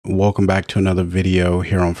Welcome back to another video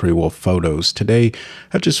here on Free Will Photos. Today,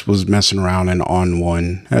 I just was messing around in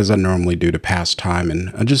ON1 as I normally do to pass time,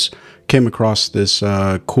 and I just came across this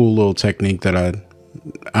cool little technique that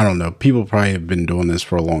I don't know, people probably have been doing this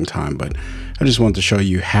for a long time, but I just wanted to show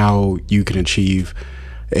you how you can achieve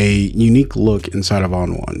a unique look inside of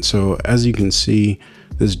ON1. So as you can see,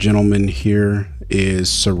 this gentleman here is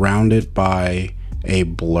surrounded by a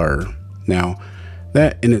blur. Now,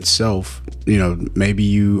 that in itself, you know, maybe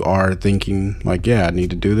you are thinking like, yeah, I need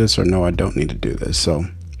to do this, or no, I don't need to do this. So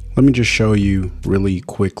let me just show you really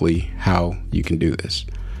quickly how you can do this.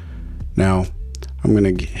 Now, I'm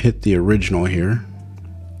going to hit the original here.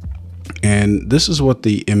 And this is what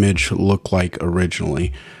the image looked like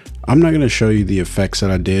originally. I'm not going to show you the effects that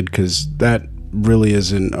I did because that really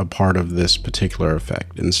isn't a part of this particular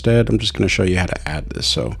effect. Instead, I'm just going to show you how to add this.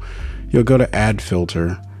 So you'll go to Add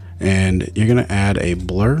Filter, and you're going to add a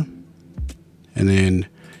blur, and then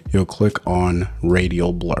you'll click on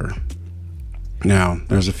Radial Blur. Now,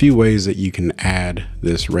 there's a few ways that you can add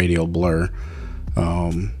this Radial Blur,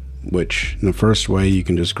 which in the first way, you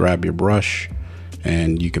can just grab your brush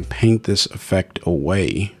and you can paint this effect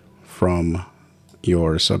away from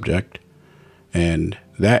your subject, and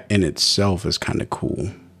that in itself is kind of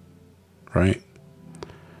cool, right?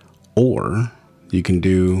 Or you can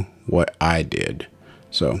do what I did.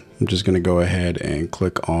 So I'm just going to go ahead and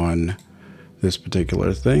click on this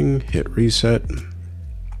particular thing, hit reset,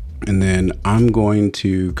 and then I'm going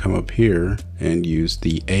to come up here and use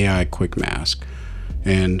the AI quick mask.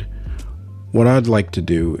 And what I'd like to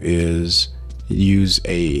do is use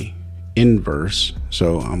a inverse.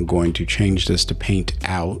 So I'm going to change this to paint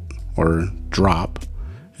out or drop,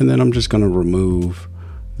 and then I'm just going to remove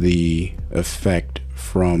the effect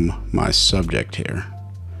from my subject here.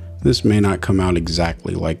 This may not come out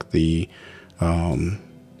exactly like the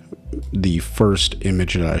first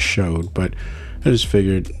image that I showed, but I just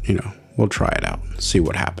figured, you know, we'll try it out, see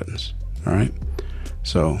what happens. All right.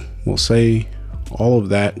 So we'll say all of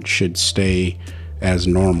that should stay as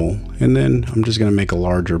normal. And then I'm just going to make a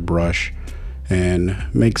larger brush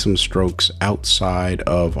and make some strokes outside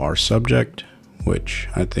of our subject, which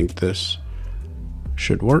I think this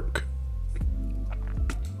should work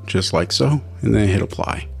just like so. And then hit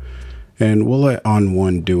apply. And we'll let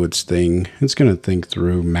ON1 do its thing. It's going to think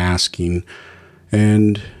through masking,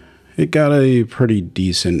 and it got a pretty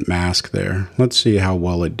decent mask there. Let's see how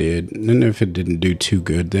well it did. And if it didn't do too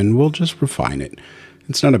good, then we'll just refine it.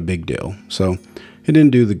 It's not a big deal. So it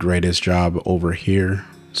didn't do the greatest job over here.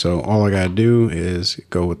 So all I got to do is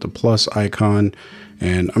go with the plus icon,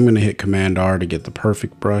 and I'm going to hit Command R to get the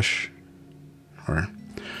perfect brush. Or I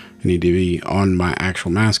need to be on my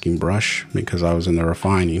actual masking brush because I was in the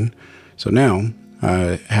refining. So now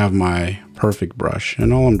I have my perfect brush,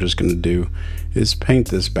 and all I'm just going to do is paint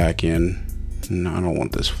this back in. And I don't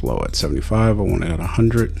want this flow at 75, I want it at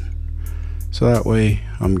 100. So that way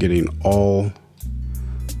I'm getting all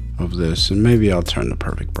of this, and maybe I'll turn the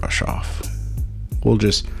perfect brush off. We're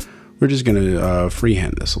just going to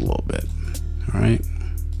freehand this a little bit. All right,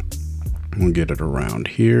 we'll get it around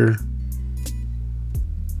here,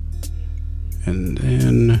 and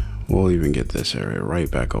then we'll even get this area right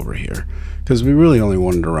back over here because we really only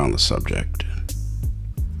wanted around the subject.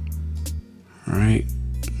 All right,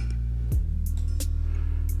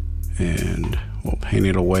 and we'll paint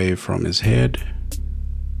it away from his head.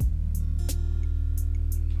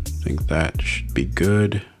 I think that should be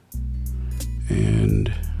good.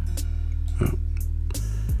 And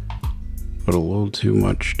put a little too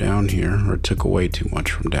much down here, or took away too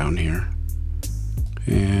much from down here.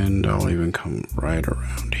 And I'll even come right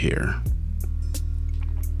around here.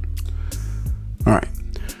 All right,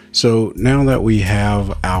 so now that we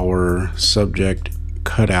have our subject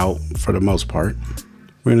cut out for the most part,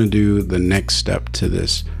 we're going to do the next step to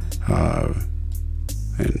this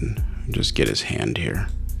and just get his hand here.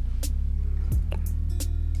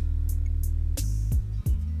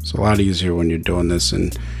 It's a lot easier when you're doing this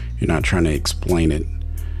and you're not trying to explain it,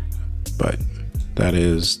 but that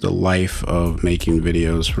is the life of making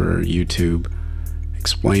videos for YouTube,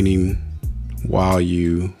 explaining while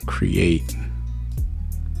you create,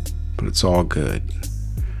 but it's all good.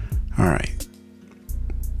 All right.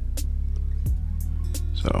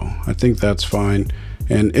 So I think that's fine.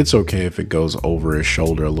 And it's okay if it goes over his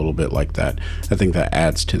shoulder a little bit like that. I think that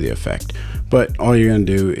adds to the effect. But all you're going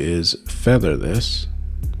to do is feather this.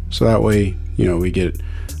 So that way, you know, we get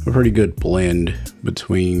a pretty good blend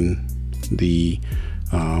between the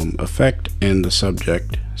effect and the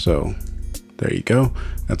subject. So there you go.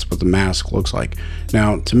 That's what the mask looks like.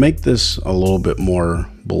 Now, to make this a little bit more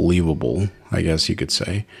believable, I guess you could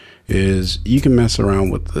say, is you can mess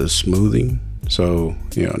around with the smoothing. So,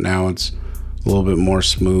 you know, now it's a little bit more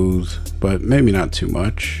smooth, but maybe not too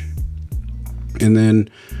much. And then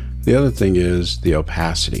the other thing is the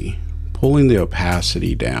opacity. Pulling the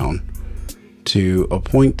opacity down to a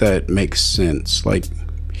point that makes sense. Like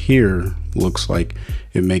here looks like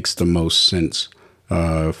it makes the most sense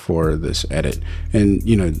for this edit. And,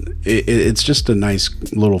 you know, it's just a nice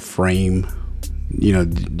little frame. You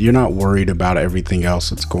know, you're not worried about everything else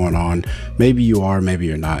that's going on. Maybe you are, maybe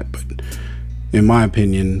you're not. But in my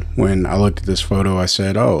opinion, when I looked at this photo, I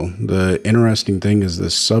said, oh, the interesting thing is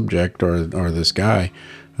this subject or this guy.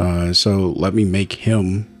 So let me make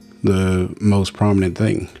him the most prominent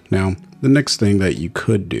thing. Now, the next thing that you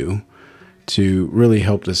could do to really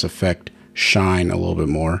help this effect shine a little bit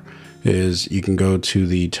more is you can go to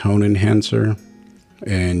the tone enhancer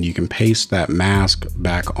and you can paste that mask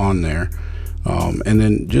back on there, and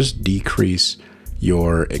then just decrease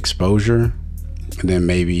your exposure, and then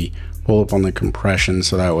maybe pull up on the compression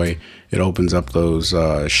so that way it opens up those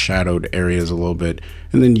shadowed areas a little bit.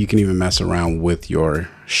 And then you can even mess around with your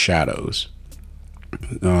shadows.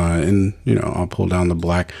 And, you know, I'll pull down the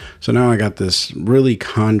black. So now I got this really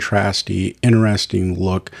contrasty, interesting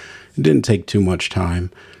look. It didn't take too much time.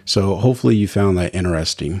 So hopefully you found that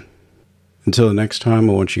interesting. Until the next time,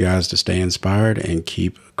 I want you guys to stay inspired and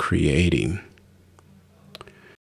keep creating.